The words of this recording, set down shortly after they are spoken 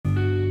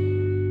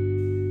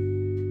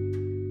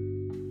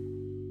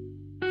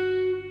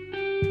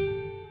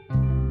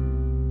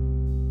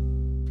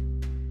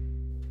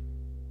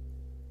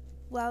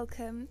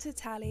Welcome to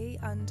Tally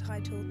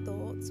Untitled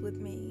Thoughts with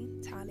me,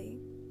 Tally.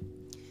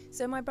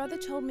 So my brother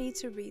told me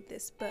to read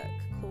this book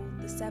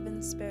called The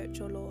 7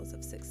 Spiritual Laws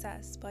of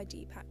Success by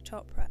Deepak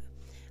Chopra,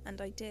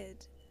 and I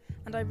did.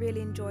 And I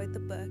really enjoyed the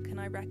book, and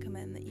I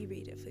recommend that you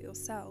read it for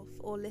yourself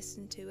or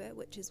listen to it,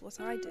 which is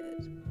what I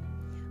did.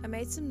 I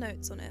made some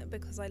notes on it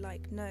because I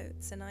like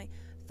notes, and I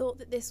thought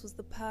that this was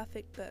the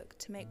perfect book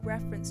to make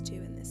reference to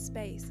in this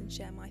space and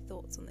share my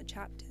thoughts on the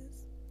chapters.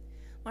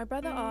 My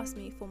brother asked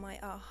me for my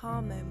aha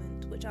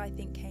moment, which I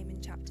think came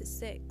in chapter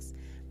 6,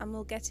 and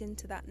we'll get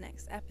into that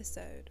next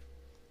episode.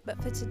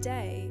 But for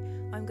today,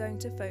 I'm going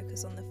to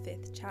focus on the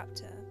 5th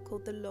chapter,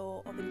 called The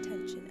Law of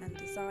Intention and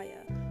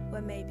Desire,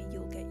 where maybe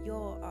you'll get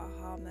your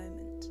aha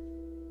moment.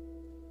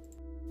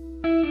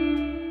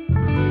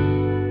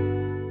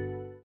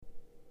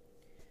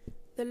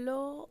 The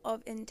Law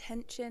of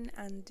Intention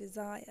and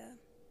Desire.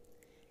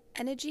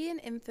 Energy and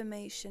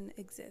information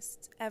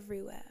exists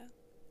everywhere.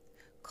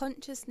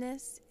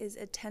 Consciousness is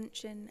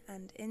attention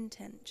and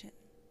intention.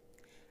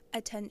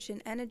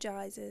 Attention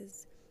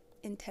energizes,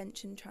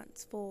 intention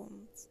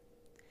transforms.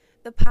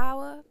 The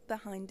power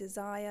behind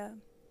desire,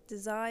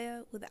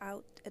 desire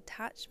without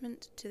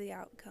attachment to the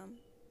outcome.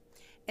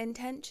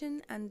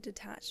 Intention and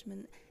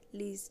detachment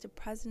leads to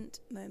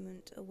present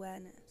moment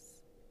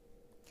awareness.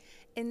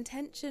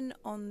 Intention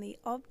on the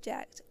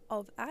object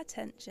of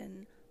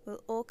attention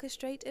will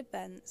orchestrate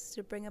events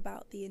to bring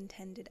about the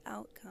intended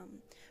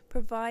outcome,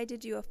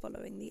 provided you are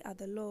following the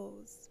other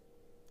laws.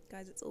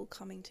 Guys, it's all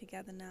coming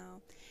together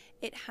now.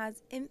 It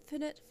has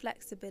infinite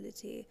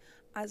flexibility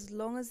as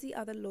long as the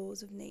other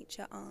laws of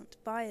nature aren't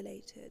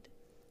violated.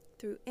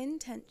 Through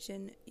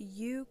intention,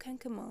 you can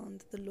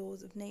command the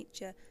laws of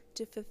nature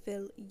to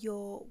fulfill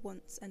your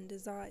wants and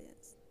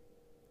desires.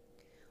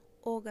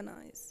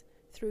 Organize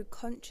through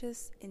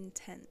conscious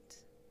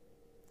intent.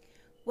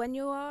 When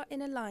you are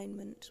in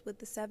alignment with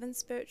the 7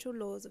 spiritual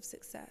laws of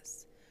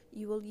success,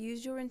 you will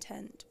use your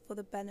intent for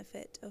the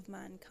benefit of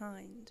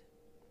mankind.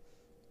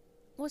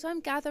 What I'm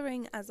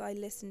gathering as I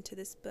listen to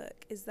this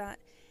book is that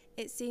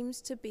it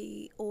seems to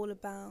be all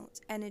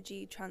about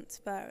energy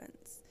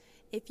transference.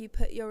 If you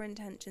put your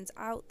intentions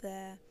out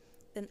there,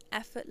 then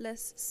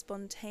effortless,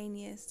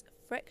 spontaneous,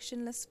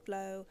 frictionless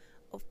flow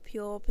of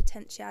pure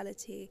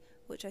potentiality,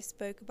 which I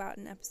spoke about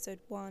in episode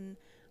 1,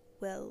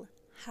 will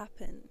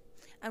happen.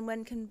 And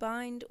when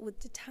combined with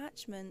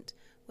detachment,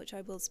 which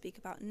I will speak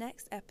about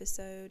next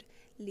episode,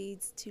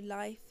 leads to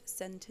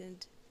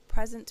life-centered,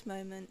 present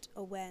moment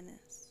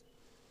awareness.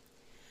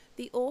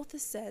 The author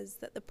says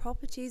that the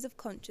properties of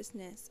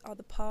consciousness are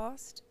the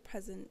past,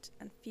 present,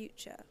 and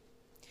future.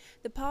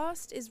 The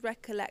past is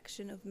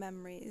recollection of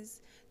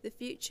memories, the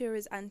future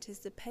is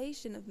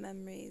anticipation of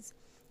memories,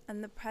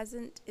 and the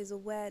present is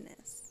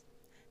awareness.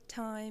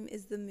 Time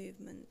is the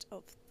movement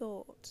of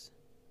thought.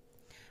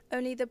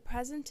 Only the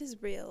present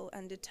is real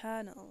and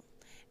eternal,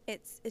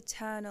 its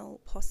eternal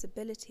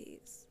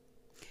possibilities.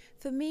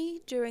 For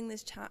me, during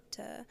this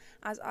chapter,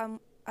 as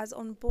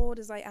on board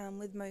as I am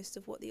with most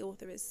of what the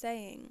author is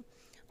saying,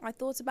 I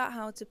thought about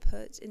how to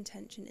put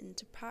intention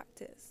into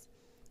practice.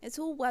 It's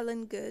all well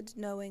and good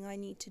knowing I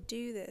need to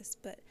do this,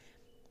 but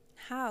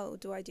how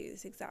do I do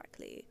this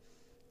exactly?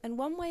 And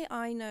one way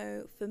I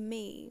know for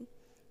me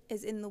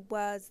is in the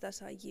words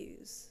that I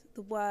use.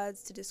 The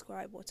words to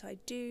describe what I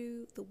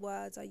do, the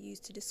words I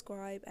use to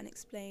describe and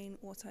explain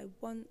what I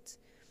want,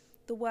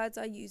 the words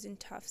I use in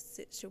tough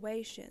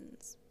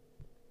situations,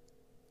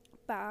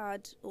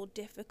 bad or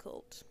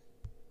difficult.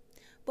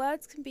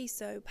 Words can be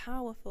so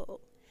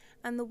powerful,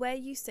 and the way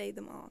you say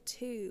them are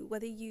too.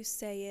 Whether you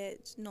say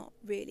it not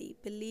really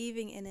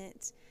believing in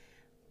it,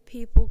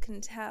 people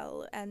can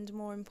tell, and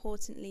more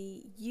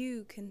importantly,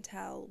 you can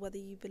tell whether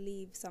you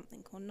believe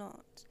something or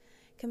not.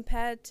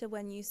 Compared to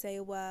when you say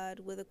a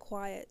word with a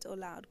quiet or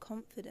loud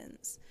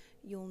confidence,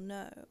 you'll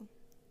know.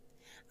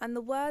 And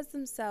the words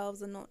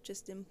themselves are not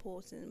just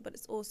important, but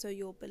it's also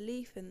your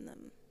belief in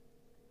them.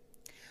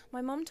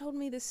 My mum told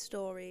me this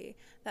story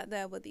that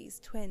there were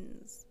these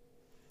twins.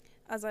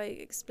 As I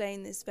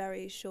explain this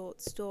very short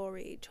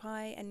story,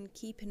 try and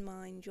keep in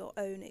mind your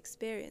own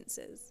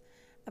experiences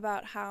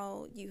about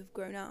how you have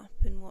grown up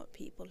and what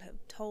people have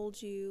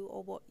told you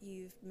or what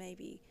you've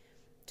maybe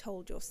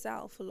told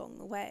yourself along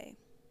the way.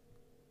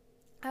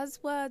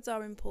 As words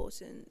are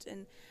important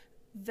and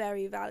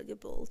very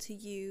valuable to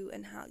you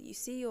and how you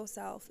see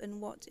yourself and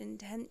what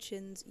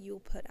intentions you'll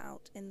put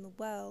out in the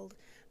world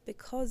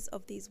because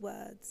of these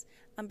words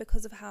and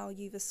because of how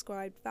you've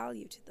ascribed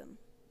value to them.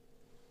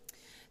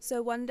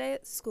 So one day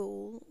at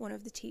school, one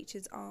of the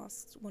teachers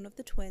asked one of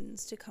the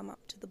twins to come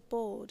up to the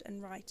board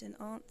and write an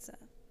answer.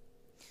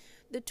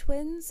 The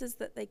twin says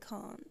that they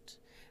can't,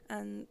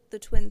 and the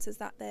twin says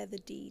that they're the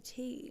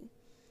DT.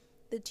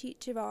 The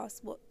teacher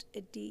asks what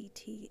a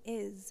DT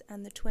is,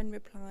 and the twin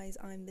replies,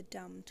 "I'm the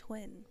dumb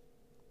twin."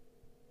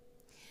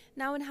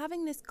 Now, in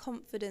having this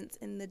confidence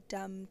in the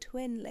dumb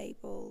twin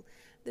label,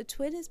 the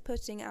twin is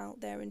putting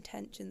out their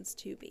intentions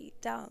to be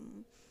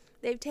dumb.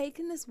 They've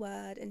taken this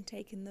word and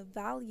taken the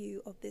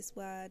value of this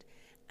word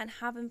and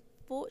have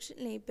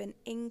unfortunately been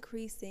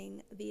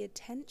increasing the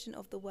attention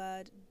of the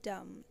word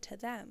dumb to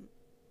them.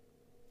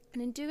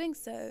 And in doing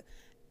so,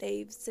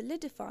 they've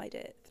solidified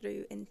it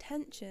through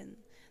intention,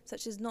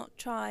 such as not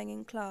trying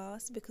in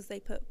class because they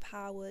put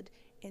power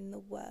in the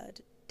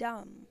word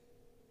dumb.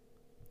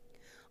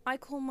 I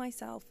call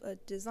myself a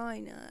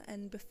designer,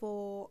 and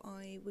before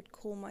I would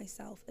call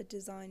myself a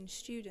design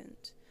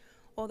student.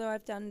 Although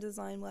I've done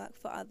design work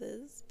for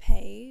others,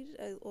 paid,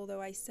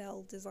 although I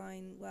sell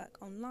design work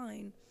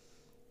online,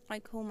 I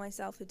call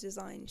myself a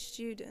design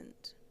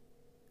student.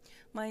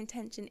 My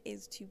intention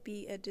is to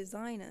be a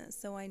designer,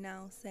 so I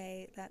now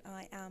say that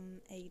I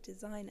am a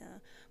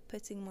designer,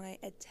 putting my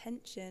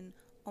attention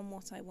on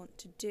what I want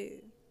to do.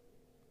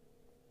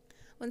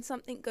 When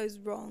something goes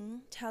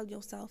wrong, tell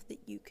yourself that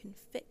you can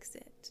fix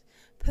it.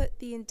 Put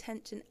the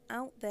intention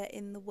out there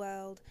in the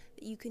world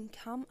that you can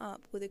come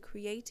up with a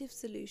creative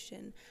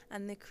solution,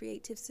 and the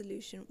creative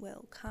solution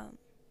will come.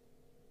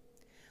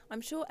 I'm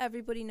sure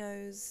everybody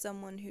knows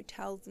someone who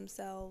tells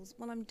themselves,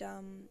 well, I'm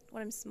dumb,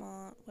 well, I'm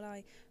smart, well,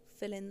 I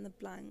fill in the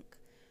blank,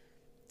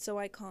 so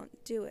I can't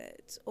do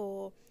it.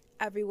 Or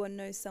everyone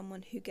knows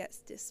someone who gets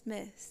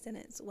dismissed, and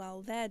it's,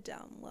 well, they're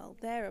dumb, well,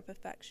 they're a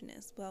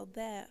perfectionist, well,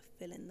 they're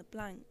fill in the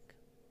blank.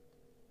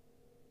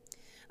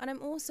 And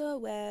I'm also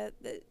aware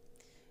that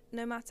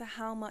no matter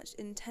how much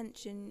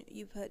intention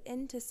you put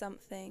into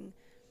something,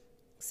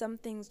 some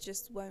things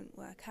just won't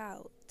work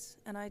out.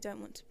 And I don't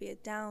want to be a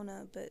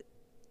downer, but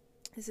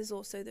this is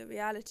also the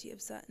reality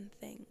of certain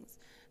things.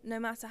 No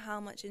matter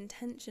how much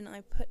intention I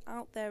put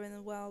out there in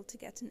the world to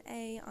get an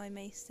A, I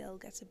may still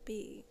get a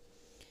B.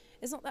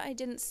 It's not that I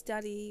didn't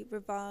study,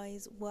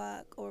 revise,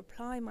 work, or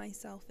apply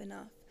myself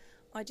enough.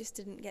 I just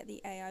didn't get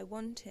the A I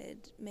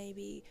wanted.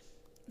 Maybe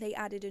they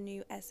added a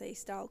new essay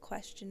style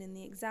question in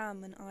the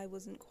exam and I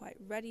wasn't quite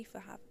ready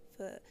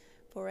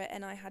for it,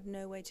 and I had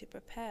no way to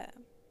prepare.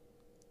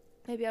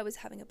 Maybe I was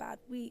having a bad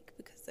week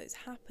because those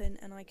happen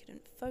and I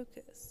couldn't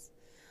focus.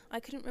 I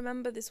couldn't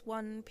remember this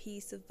one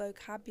piece of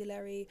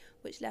vocabulary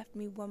which left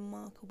me 1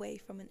 mark away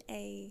from an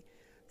A.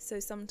 So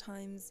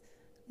sometimes,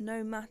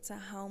 no matter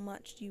how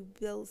much you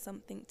will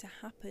something to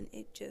happen,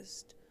 it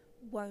just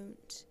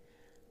won't,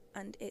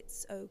 and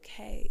it's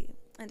okay.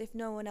 And if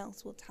no one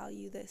else will tell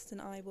you this, then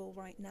I will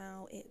right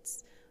now.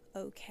 It's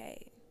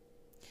okay.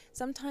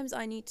 Sometimes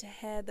I need to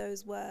hear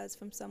those words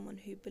from someone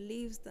who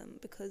believes them,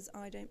 because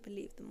I don't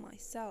believe them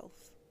myself.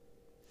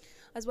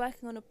 I was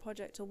working on a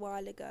project a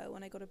while ago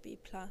and I got a B+,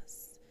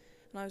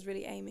 and I was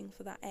really aiming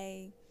for that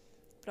A,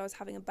 but I was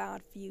having a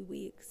bad few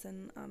weeks,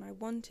 and I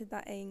wanted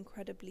that A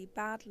incredibly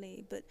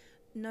badly, but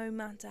no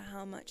matter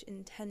how much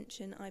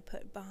intention I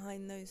put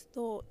behind those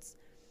thoughts,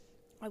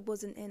 I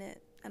wasn't in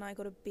it, and I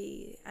got a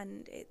B,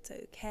 and it's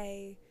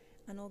okay.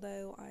 And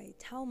although I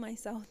tell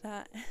myself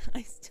that,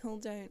 I still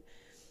don't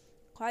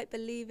quite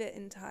believe it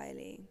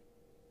entirely.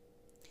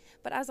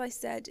 But as I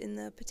said in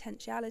the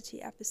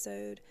potentiality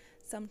episode,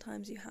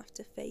 sometimes you have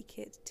to fake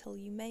it till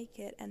you make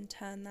it and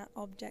turn that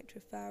object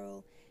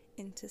referral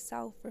into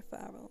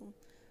self-referral.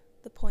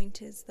 The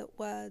point is that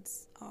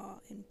words are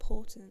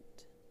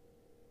important.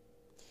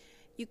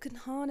 You can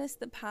harness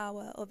the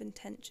power of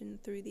intention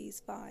through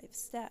these 5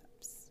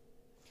 steps.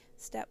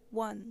 Step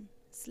 1,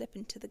 slip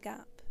into the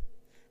gap.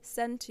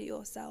 Center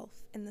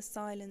yourself in the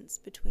silence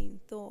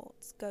between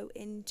thoughts. Go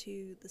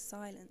into the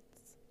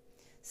silence.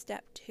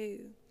 Step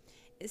 2,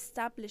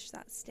 establish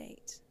that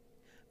state.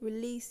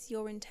 Release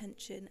your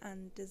intention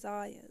and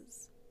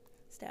desires.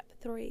 Step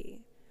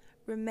 3,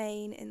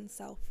 remain in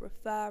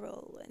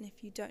self-referral. And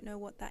if you don't know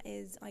what that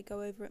is, I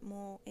go over it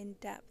more in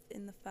depth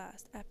in the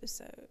first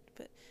episode.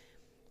 But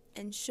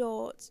in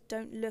short,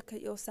 don't look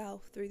at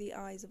yourself through the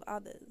eyes of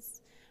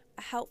others.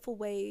 A helpful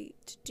way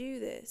to do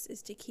this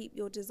is to keep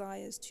your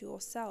desires to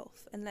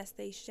yourself, unless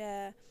they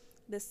share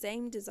the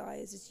same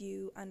desires as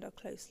you and are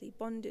closely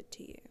bonded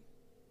to you.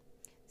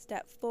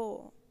 Step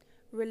 4,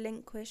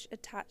 relinquish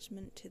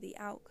attachment to the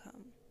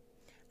outcome.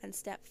 And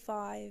step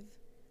 5,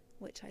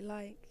 which I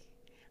like,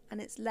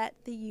 and it's let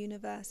the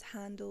universe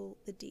handle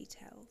the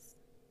details.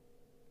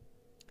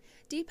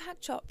 Deepak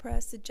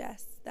Chopra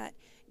suggests that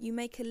you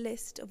make a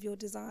list of your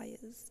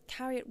desires,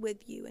 carry it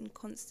with you and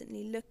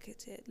constantly look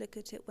at it. Look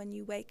at it when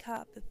you wake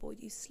up, before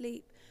you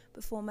sleep,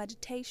 before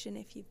meditation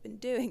if you've been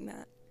doing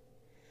that.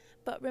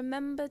 But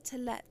remember to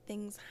let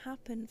things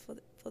happen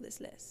for this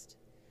list.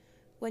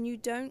 When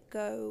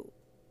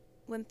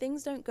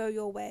things don't go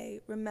your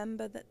way,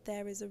 remember that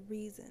there is a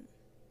reason.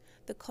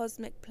 The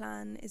cosmic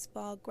plan is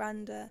far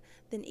grander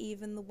than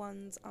even the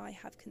ones I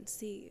have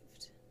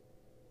conceived.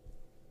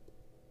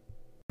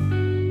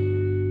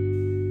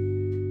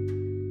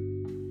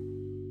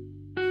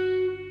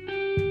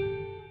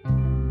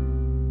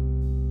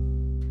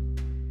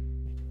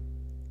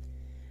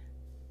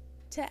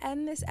 To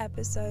end this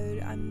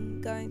episode,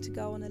 I'm going to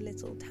go on a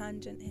little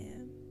tangent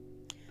here.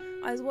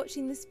 I was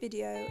watching this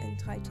video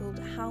entitled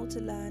How to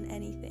Learn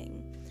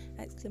Anything!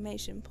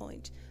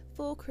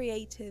 For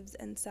creatives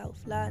and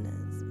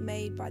self-learners,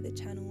 made by the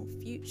channel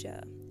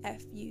Future,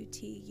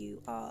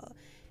 Futur.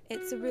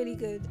 It's a really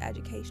good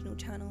educational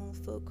channel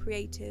for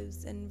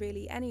creatives and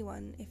really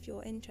anyone if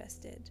you're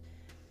interested.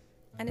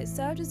 And it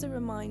served as a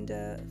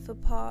reminder for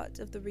part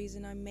of the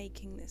reason I'm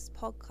making this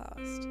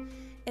podcast.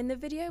 In the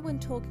video when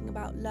talking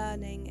about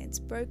learning, it's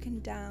broken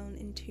down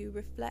into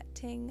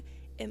reflecting,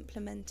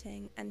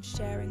 implementing, and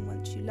sharing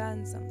once you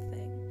learn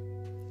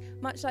something.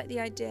 Much like the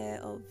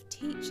idea of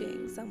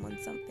teaching someone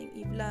something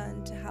you've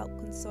learned to help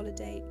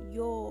consolidate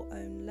your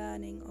own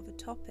learning of a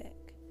topic.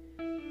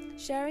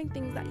 Sharing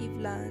things that you've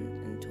learned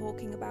and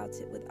talking about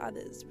it with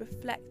others,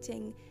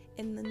 reflecting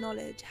in the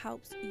knowledge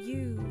helps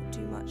you do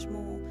much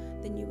more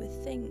than you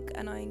would think,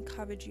 and I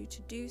encourage you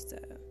to do so.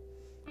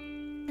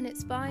 And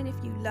it's fine if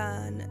you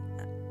learn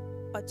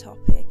a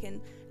topic and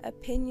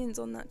opinions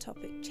on that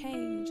topic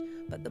change,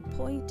 but the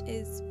point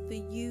is for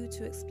you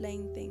to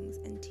explain things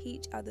and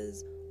teach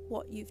others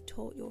what you've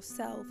taught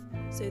yourself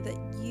so that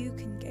you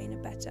can gain a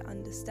better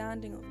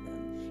understanding of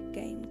them,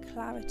 gain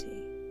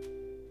clarity.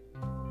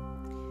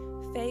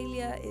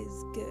 Failure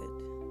is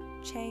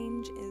good,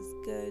 change is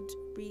good,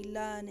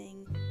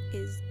 relearning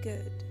is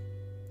good.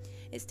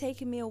 It's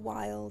taken me a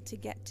while to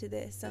get to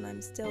this, and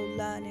I'm still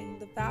learning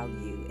the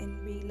value in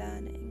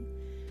relearning.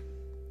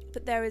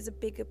 But there is a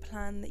bigger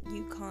plan that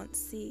you can't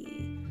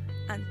see,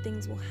 and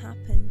things will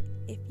happen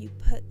if you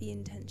put the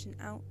intention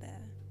out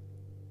there.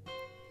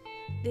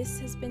 This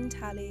has been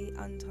Tally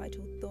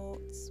Untitled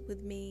Thoughts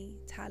with me,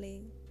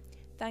 Tally.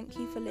 Thank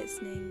you for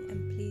listening,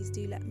 and please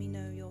do let me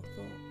know your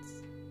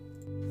thoughts.